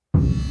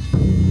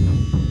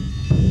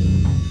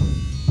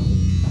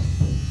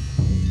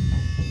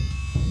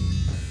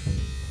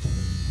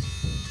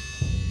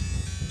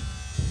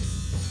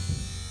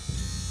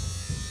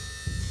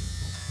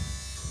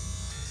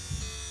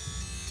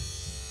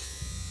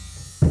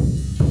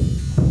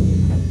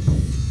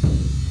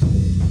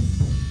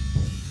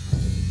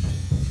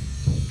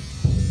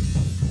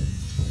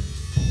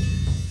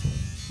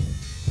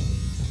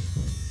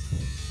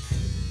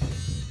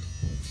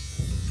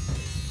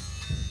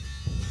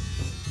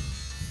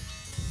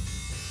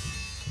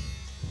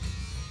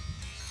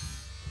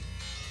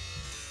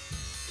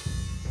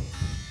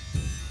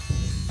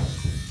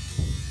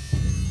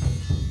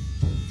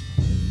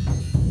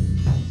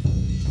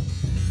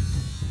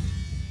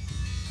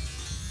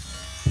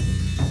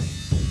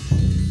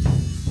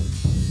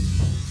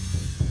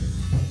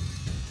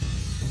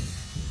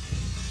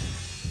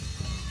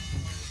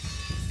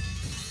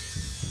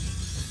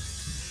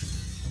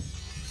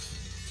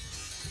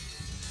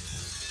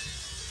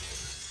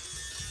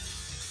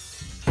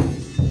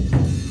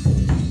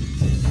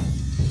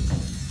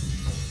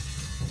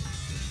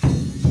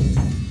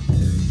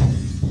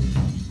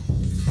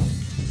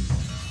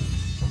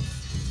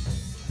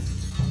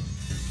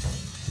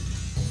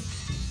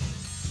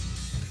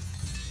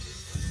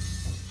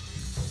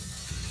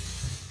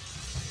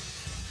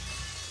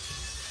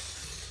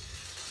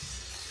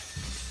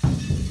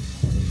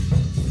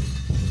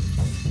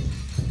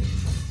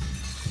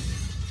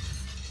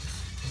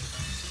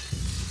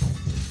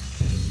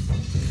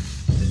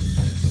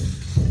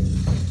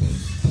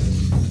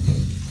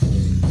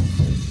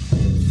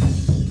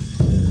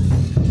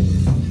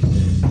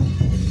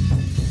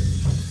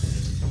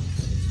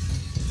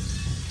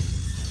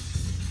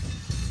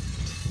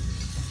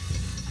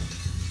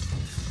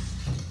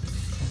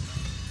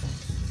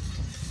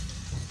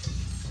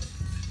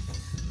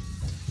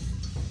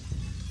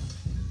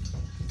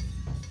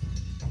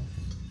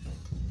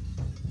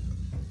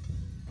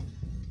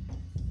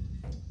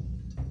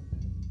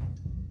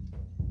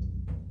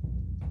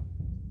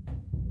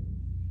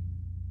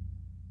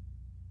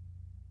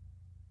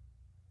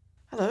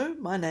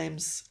my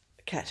name's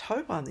Kat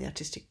Hope. I'm the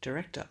Artistic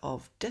Director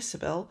of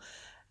Decibel,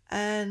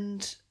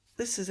 and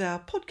this is our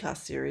podcast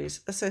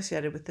series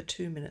associated with the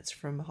 2 Minutes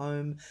from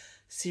Home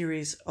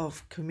series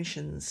of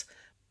commissions.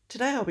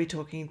 Today I'll be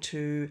talking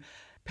to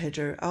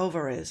Pedro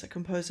Alvarez, a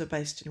composer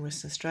based in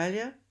Western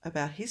Australia,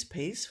 about his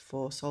piece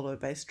for solo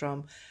bass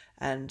drum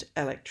and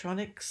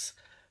electronics,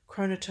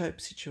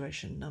 Chronotope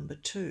Situation Number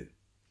 2.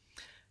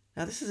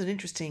 Now, this is an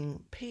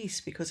interesting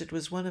piece because it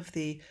was one of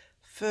the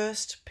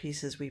first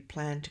pieces we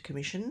planned to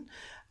commission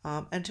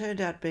and turned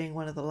out being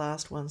one of the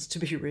last ones to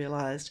be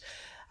realised.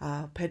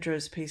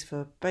 Pedro's piece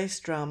for bass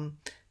drum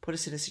put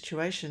us in a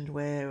situation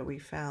where we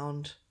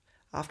found,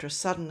 after a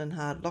sudden and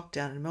hard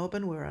lockdown in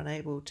Melbourne, we were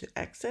unable to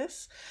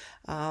access.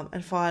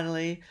 And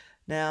finally,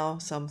 now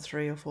some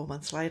 3 or 4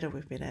 months later,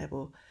 we've been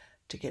able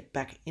to get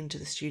back into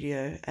the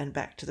studio and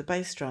back to the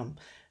bass drum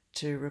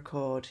to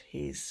record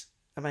his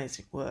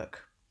amazing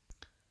work.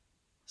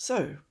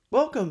 So,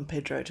 welcome,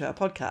 Pedro, to our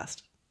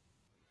podcast.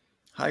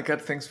 Hi,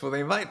 Kat. Thanks for the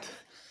invite.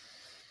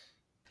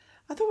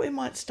 I thought we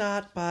might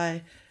start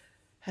by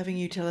having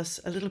you tell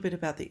us a little bit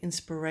about the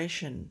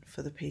inspiration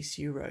for the piece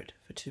you wrote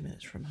for 2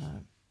 Minutes from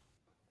Home.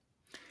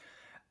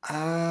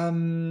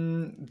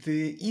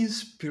 The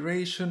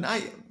inspiration,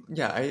 I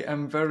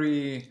am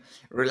very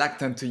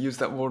reluctant to use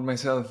that word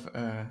myself.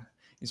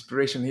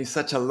 Inspiration is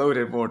such a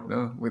loaded word,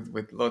 no?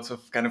 with lots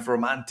of kind of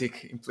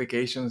romantic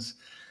implications.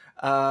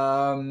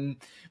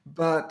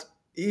 But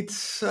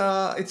it's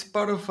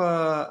part of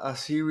a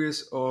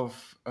series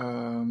of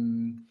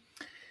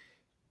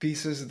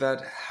pieces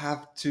that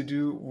have to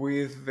do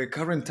with the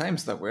current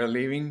times that we're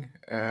living,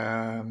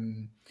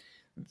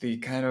 the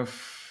kind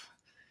of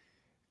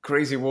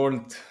crazy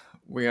world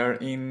we are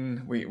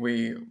in.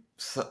 We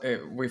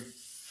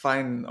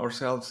find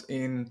ourselves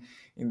in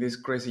this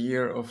crazy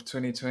year of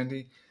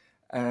 2020.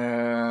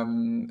 A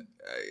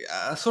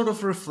sort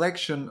of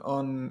reflection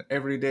on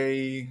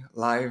everyday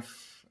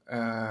life,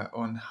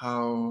 on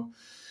how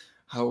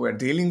we're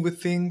dealing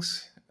with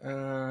things,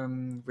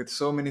 with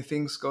so many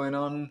things going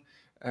on.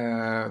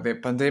 The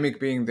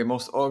pandemic being the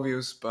most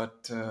obvious,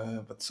 but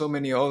so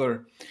many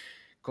other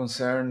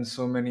concerns,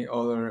 so many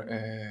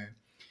other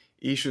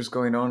issues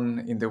going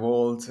on in the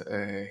world,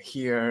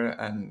 here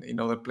and in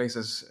other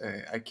places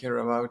I care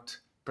about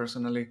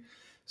personally.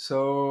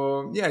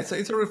 So yeah,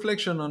 it's a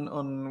reflection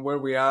on where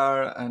we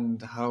are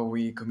and how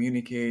we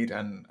communicate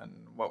and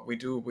what we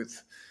do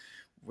with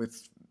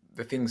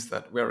the things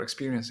that we are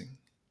experiencing.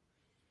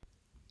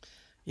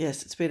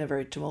 Yes, it's been a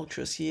very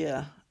tumultuous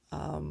year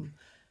on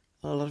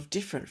a lot of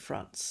different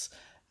fronts.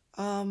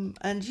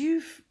 And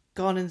you've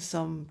gone in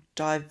some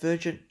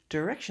divergent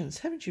directions,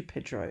 haven't you,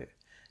 Pedro?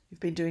 You've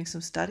been doing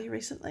some study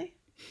recently?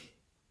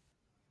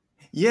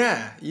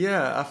 Yeah.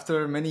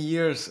 After many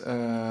years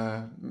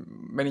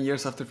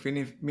after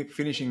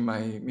finishing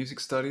my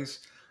music studies,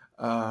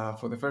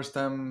 for the first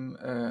time,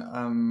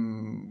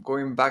 I'm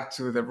going back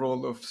to the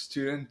role of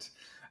student.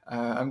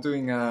 I'm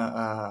doing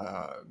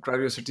a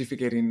graduate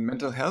certificate in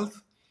mental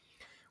health,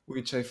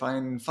 which I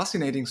find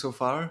fascinating so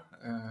far.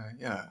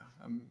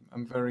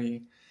 I'm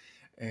very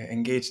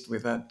engaged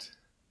with that.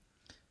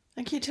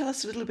 And can you tell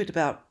us a little bit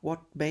about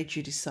what made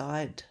you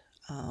decide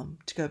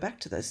to go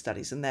back to those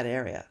studies in that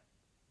area?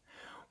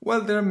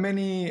 Well, there are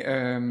many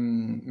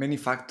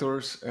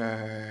factors.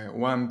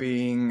 One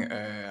being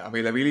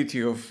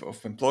availability of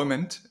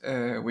employment,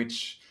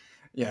 which,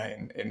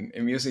 in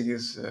music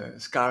is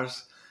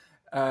scarce.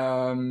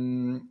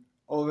 Other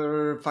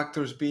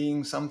factors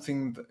being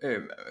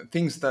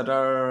things that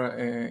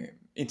are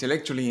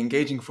intellectually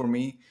engaging for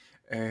me.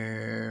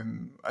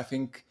 I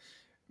think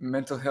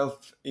mental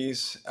health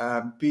is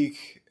a big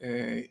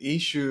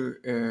issue,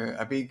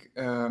 a big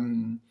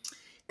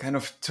kind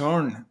of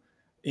turn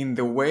in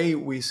the way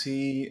we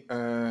see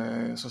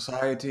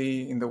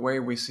society, in the way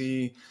we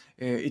see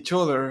each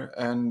other,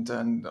 and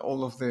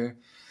all of the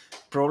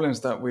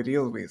problems that we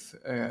deal with.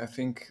 I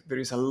think there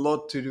is a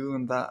lot to do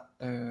on that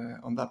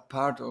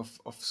part of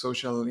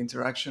social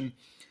interaction,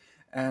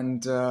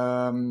 and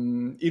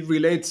it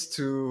relates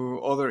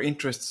to other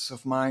interests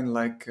of mine,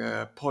 like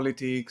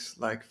politics,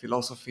 like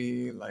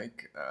philosophy,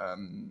 like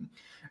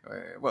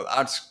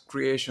arts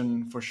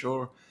creation for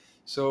sure.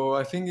 So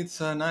I think it's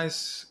a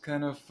nice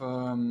kind of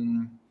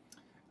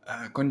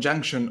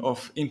conjunction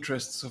of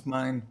interests of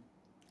mine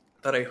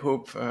that I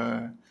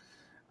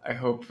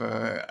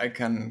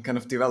can kind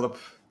of develop.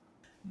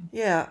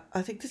 Yeah,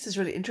 I think this is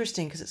really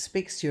interesting because it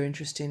speaks to your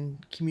interest in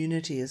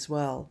community as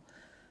well.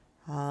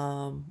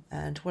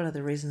 And one of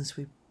the reasons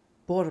we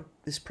brought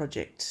this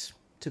project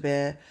to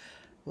bear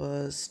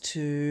was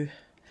to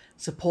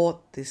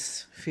support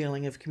this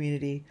feeling of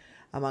community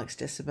amongst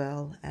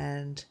Decibel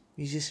and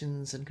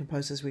musicians and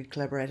composers we'd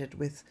collaborated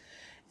with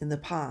in the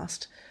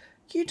past.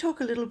 Can you talk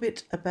a little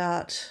bit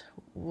about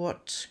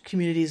what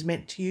community has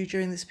meant to you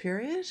during this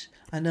period?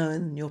 I know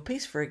in your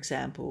piece, for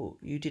example,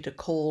 you did a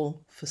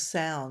call for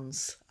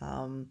sounds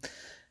from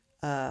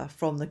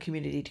the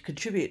community to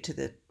contribute to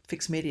the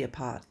fixed media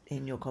part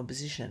in your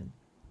composition.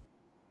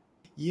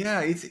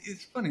 Yeah,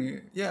 it's funny.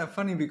 Yeah,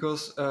 funny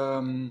because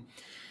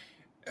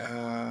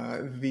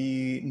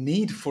the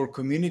need for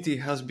community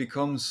has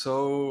become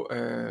so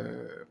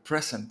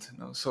present,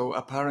 so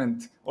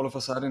apparent all of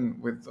a sudden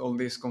with all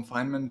this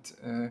confinement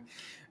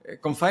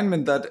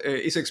that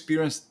is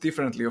experienced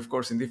differently, of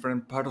course, in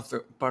different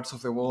parts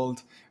of the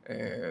world,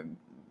 uh,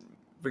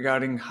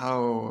 regarding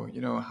how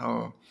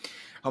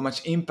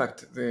much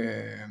impact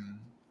the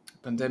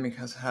pandemic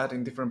has had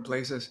in different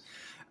places.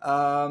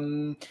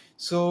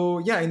 So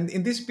yeah,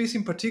 in this piece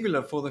in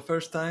particular, for the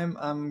first time,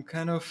 I'm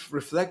kind of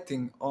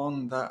reflecting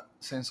on that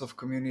sense of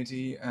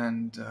community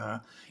and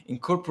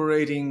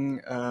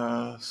incorporating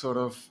sort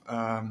of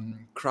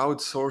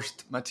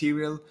crowdsourced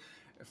material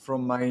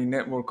from my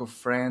network of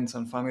friends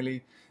and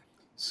family.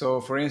 So,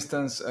 for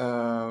instance,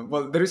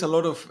 well, there is a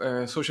lot of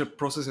social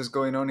processes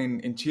going on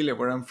in Chile,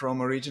 where I'm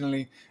from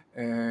originally.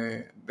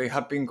 They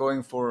have been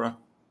going for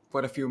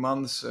quite a few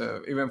months,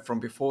 even from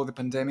before the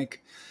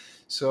pandemic.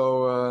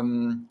 So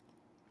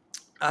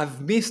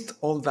I've missed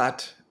all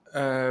that.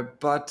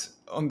 But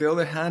on the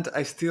other hand,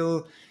 I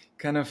still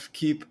kind of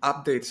keep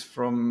updates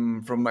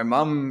from my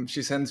mom.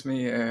 She sends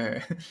me,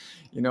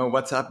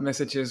 WhatsApp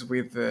messages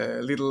with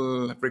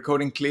little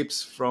recording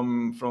clips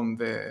from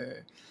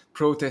the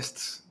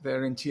protests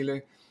there in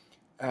Chile.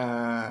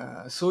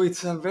 So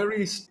it's a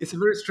very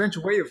strange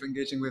way of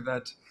engaging with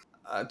that.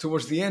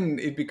 Towards the end,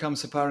 it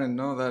becomes apparent,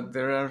 no, that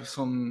there are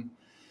some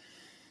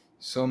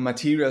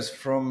materials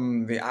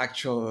from the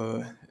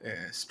actual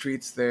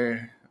streets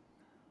there,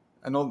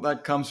 and all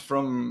that comes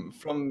from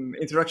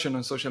interaction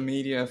on social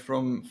media,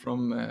 from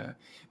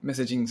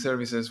messaging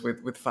services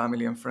with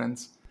family and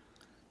friends.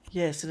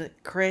 Yes, and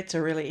it creates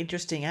a really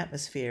interesting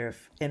atmosphere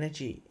of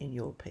energy in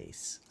your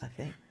piece, I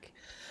think.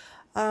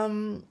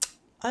 Um,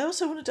 I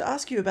also wanted to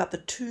ask you about the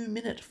 2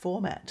 minute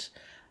format.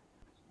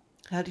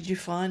 How did you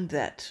find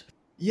that?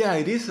 Yeah,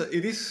 it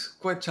is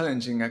quite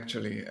challenging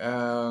actually.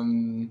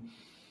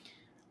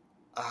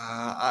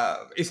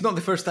 It's not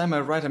the first time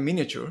I write a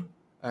miniature.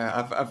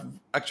 I've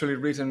actually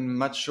written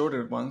much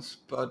shorter ones,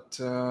 but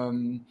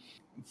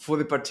for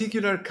the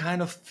particular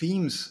kind of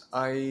themes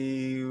I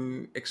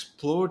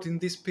explored in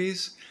this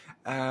piece,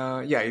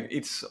 yeah,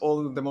 it's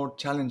all the more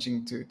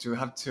challenging to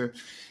have to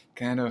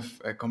kind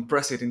of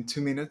compress it in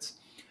 2 minutes.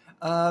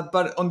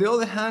 But on the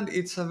other hand,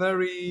 it's a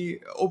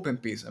very open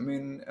piece. I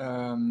mean,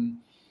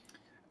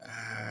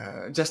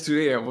 just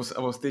today I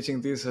was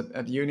teaching this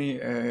at uni.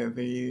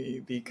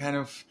 The kind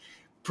of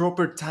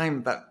proper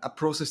time that a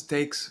process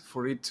takes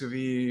for it to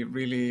be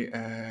really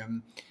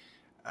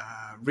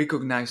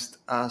recognized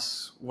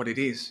as what it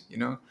is,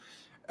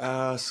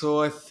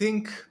 so I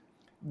think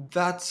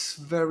that's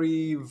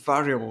very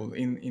variable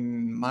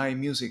in my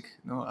music.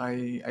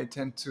 I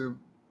tend to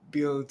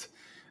build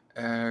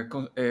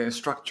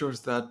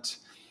structures that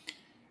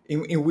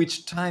in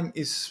which time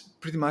is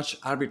pretty much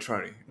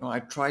arbitrary. I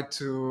try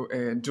to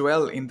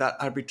dwell in that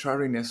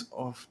arbitrariness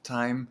of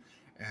time.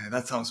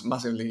 That sounds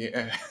massively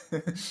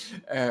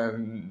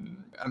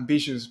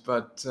ambitious,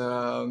 but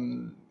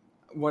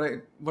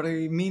what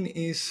I mean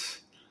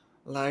is,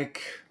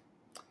 like,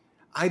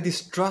 I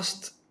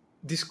distrust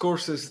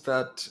discourses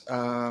that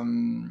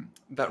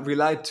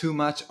rely too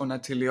much on a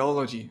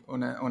teleology,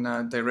 on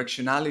a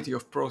directionality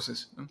of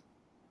process. No?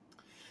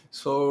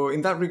 So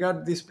in that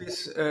regard, this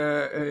piece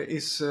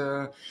is,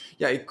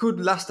 yeah, it could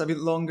last a bit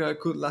longer, it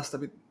could last a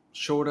bit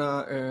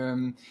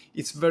shorter.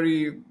 It's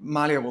very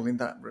malleable in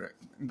that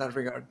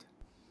regard.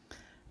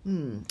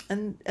 And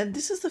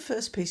this is the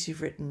first piece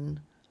you've written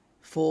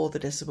for the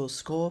Decibel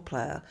Score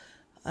Player.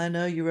 I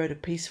know you wrote a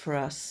piece for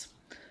us,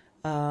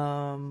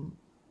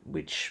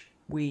 which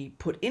we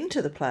put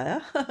into the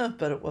player,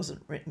 but it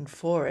wasn't written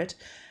for it.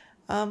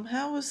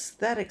 How was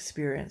that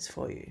experience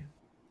for you?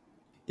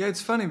 Yeah,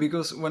 it's funny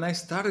because when I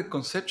started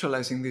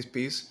conceptualizing this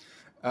piece,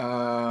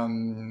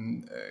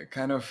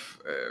 kind of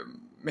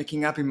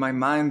making up in my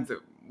mind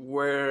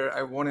where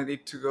I wanted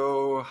it to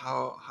go,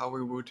 how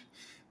it would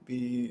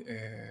be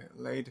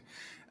laid.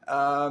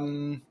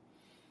 Um,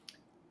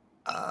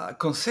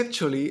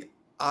 Conceptually,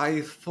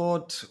 I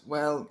thought,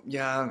 well,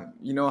 yeah,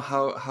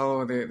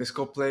 how the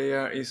score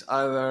player is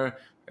either,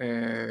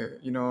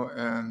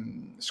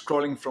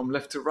 scrolling from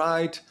left to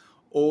right,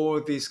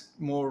 or these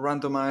more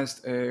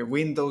randomized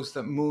windows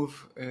that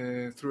move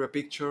through a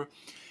picture.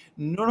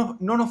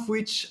 None of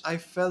which I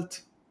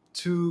felt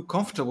too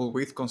comfortable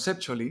with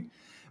conceptually.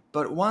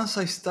 But once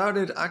I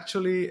started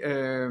actually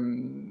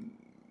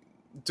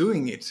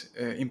doing it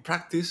in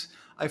practice,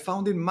 I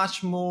found it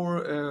much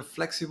more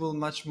flexible,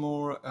 much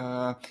more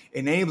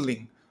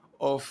enabling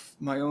of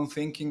my own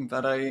thinking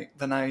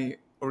than I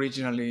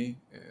originally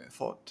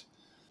thought.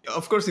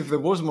 Of course, if there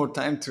was more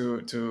time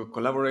to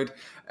collaborate,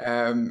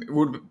 it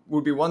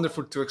would be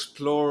wonderful to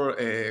explore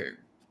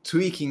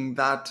tweaking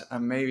that,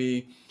 and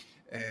maybe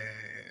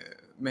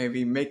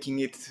making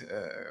it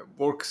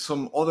work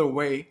some other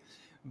way.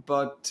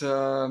 But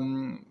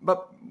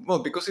well,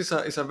 because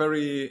it's a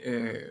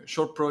very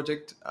short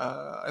project,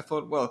 I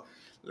thought, well,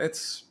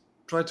 let's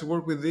try to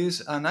work with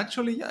this. And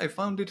actually, yeah, I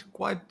found it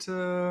quite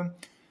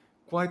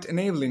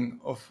enabling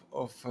of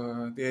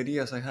the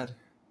ideas I had.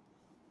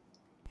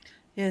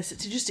 Yes,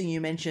 it's interesting you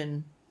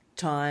mention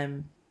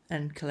time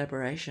and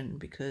collaboration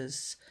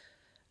because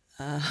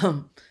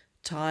um,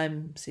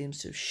 time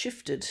seems to have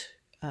shifted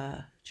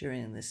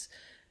during this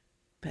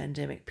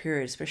pandemic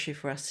period, especially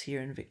for us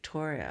here in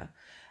Victoria.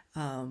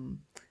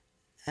 Um,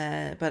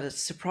 but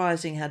it's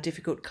surprising how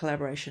difficult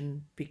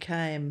collaboration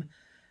became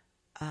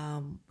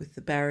with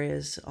the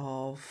barriers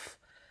of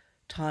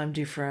time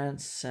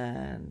difference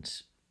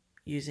and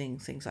using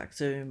things like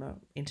Zoom or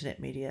internet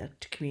media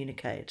to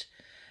communicate.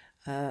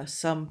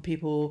 Some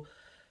people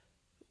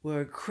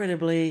were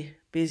incredibly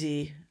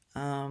busy,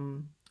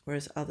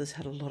 whereas others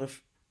had a lot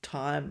of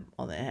time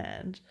on their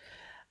hand.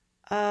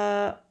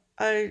 Uh,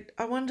 I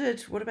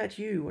wondered, what about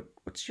you?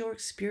 What's your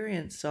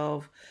experience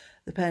of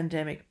the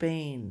pandemic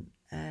been?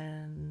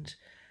 And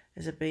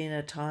has it been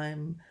a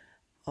time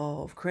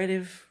of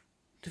creative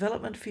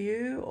development for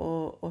you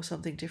or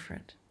something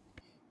different?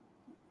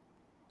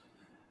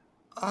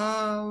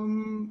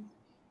 Um,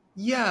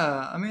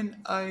 yeah, I mean,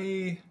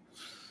 I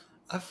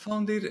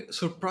found it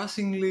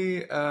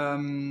surprisingly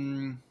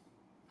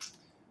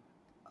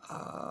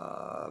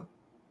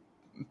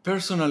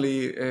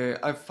personally.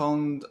 I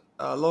found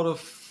a lot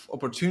of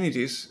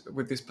opportunities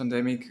with this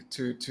pandemic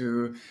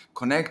to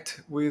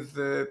connect with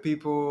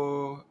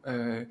people,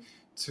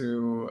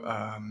 to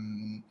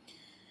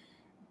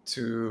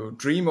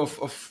dream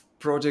of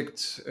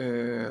projects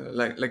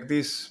like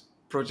this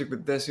project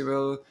with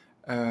Decibel.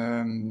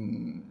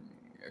 Um,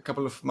 a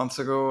couple of months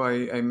ago,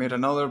 I made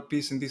another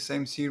piece in this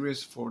same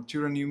series for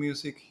Tura New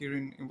Music here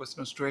in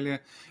Western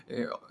Australia.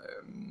 Uh,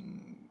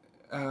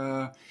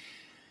 uh,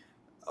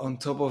 on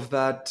top of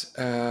that,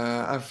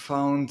 I've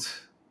found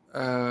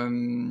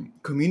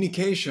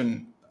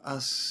communication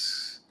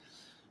has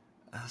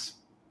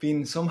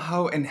been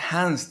somehow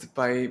enhanced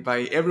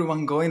by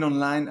everyone going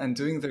online and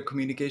doing their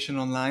communication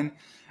online,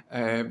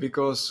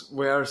 because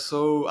we are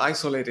so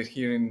isolated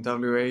here in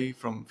WA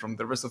from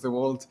the rest of the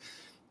world.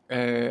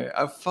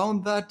 I've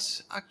found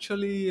that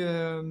actually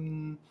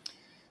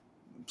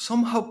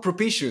somehow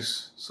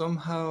propitious,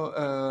 somehow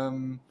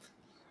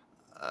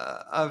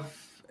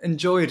I've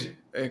enjoyed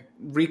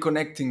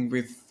reconnecting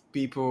with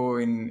people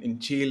in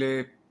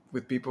Chile,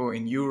 with people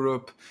in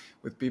Europe,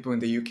 with people in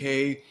the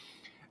UK.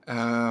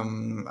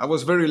 I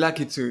was very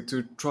lucky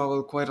to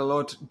travel quite a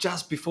lot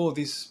just before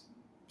this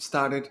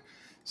started.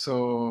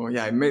 So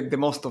yeah, I made the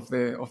most of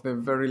the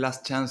very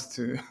last chance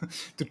to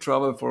to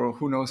travel for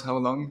who knows how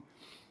long.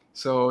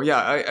 So yeah,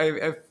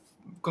 I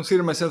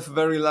consider myself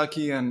very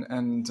lucky,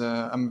 and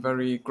I'm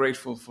very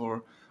grateful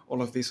for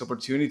all of these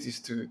opportunities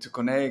to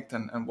connect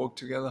and work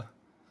together.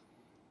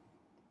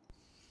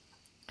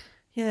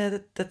 Yeah,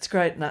 that's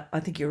great. And I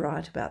think you're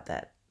right about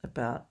that,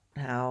 about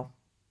how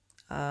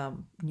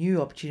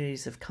new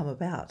opportunities have come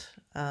about.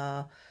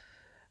 I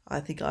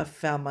think I've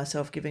found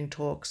myself giving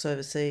talks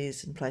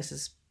overseas in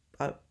places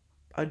I,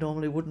 I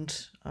normally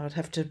wouldn't. I'd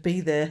have to be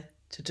there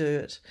to do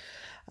it.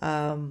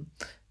 Um,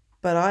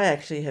 but I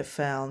actually have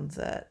found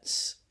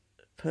that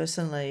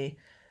personally,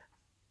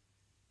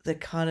 the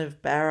kind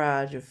of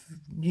barrage of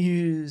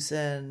news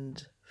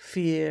and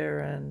fear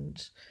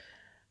and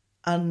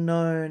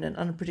unknown and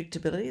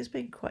unpredictability has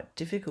been quite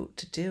difficult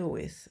to deal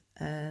with,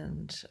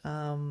 and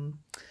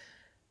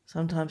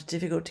sometimes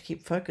difficult to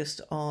keep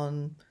focused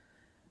on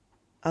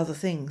other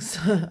things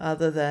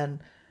other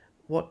than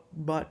what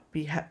might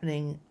be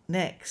happening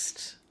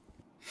next.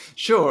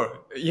 Sure.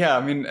 Yeah.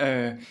 I mean,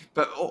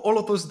 but all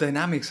of those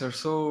dynamics are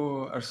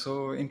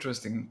so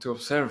interesting to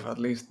observe. At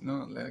least,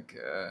 no, like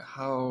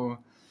how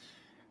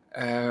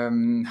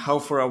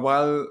for a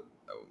while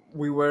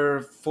we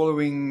were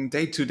following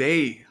day to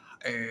day.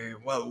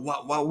 Well,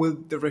 what will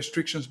the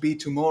restrictions be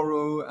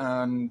tomorrow,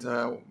 and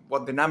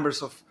what the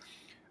numbers of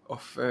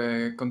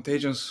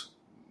contagions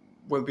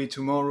will be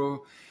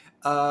tomorrow.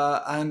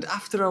 And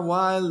after a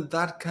while,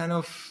 that kind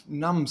of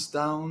numbs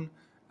down,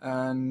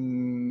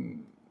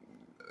 and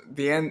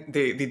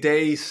the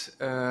days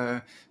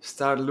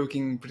start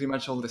looking pretty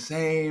much all the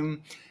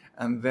same,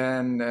 and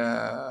then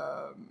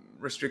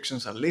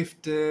restrictions are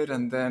lifted,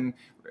 and then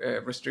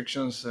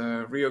restrictions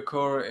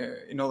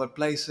reoccur in other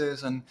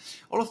places, and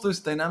all of those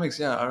dynamics,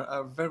 yeah,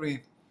 are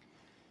very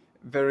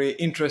very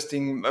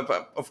interesting,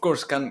 but of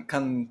course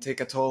can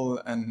take a toll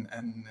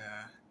and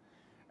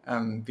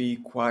be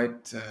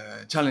quite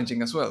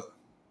challenging as well,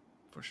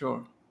 for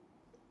sure.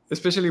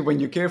 Especially when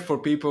you care for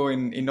people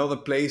in other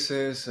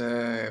places,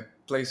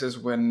 places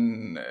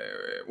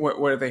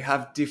where they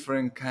have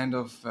different kind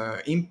of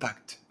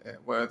impact,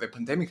 where the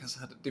pandemic has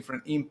had a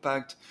different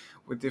impact,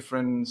 with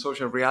different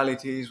social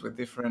realities, with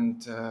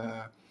different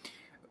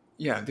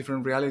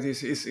different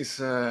realities.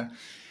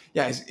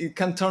 It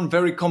can turn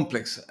very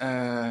complex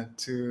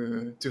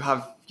to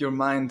have your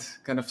mind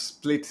kind of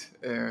split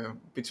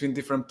between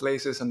different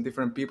places and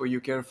different people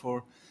you care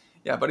for.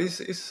 Yeah, but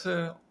it's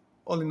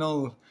all in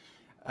all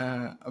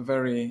a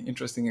very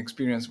interesting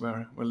experience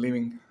where we're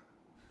living.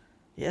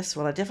 Yes,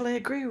 well, I definitely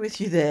agree with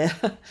you there.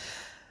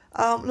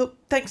 Look,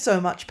 thanks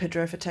so much,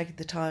 Pedro, for taking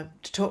the time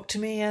to talk to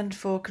me and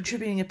for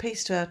contributing a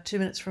piece to our 2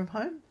 Minutes from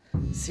Home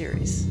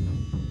series.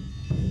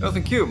 Oh,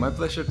 thank you. My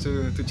pleasure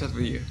to chat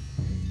with you.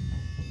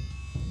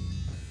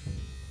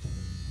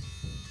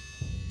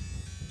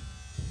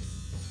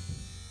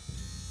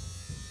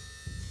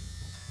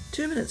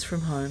 Two Minutes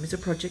from Home is a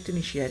project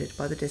initiated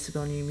by the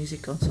Decibel New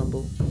Music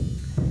Ensemble.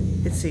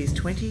 It sees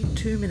 20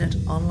 2-minute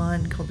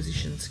online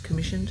compositions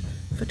commissioned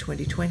for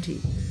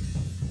 2020.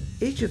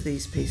 Each of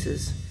these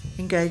pieces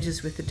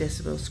engages with the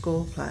Decibel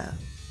score player,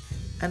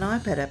 an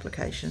iPad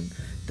application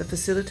that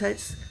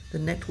facilitates the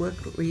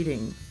networked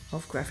reading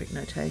of graphic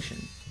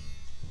notation.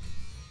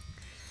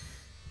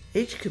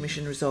 Each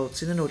commission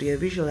results in an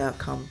audiovisual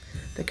outcome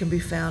that can be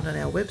found on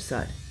our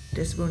website,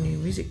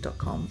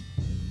 decibelnewmusic.com,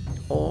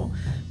 or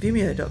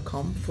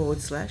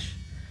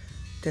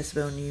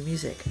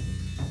vimeo.com/decibelnewmusic.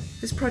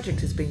 This project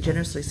has been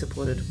generously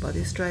supported by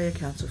the Australia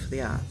Council for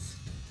the Arts.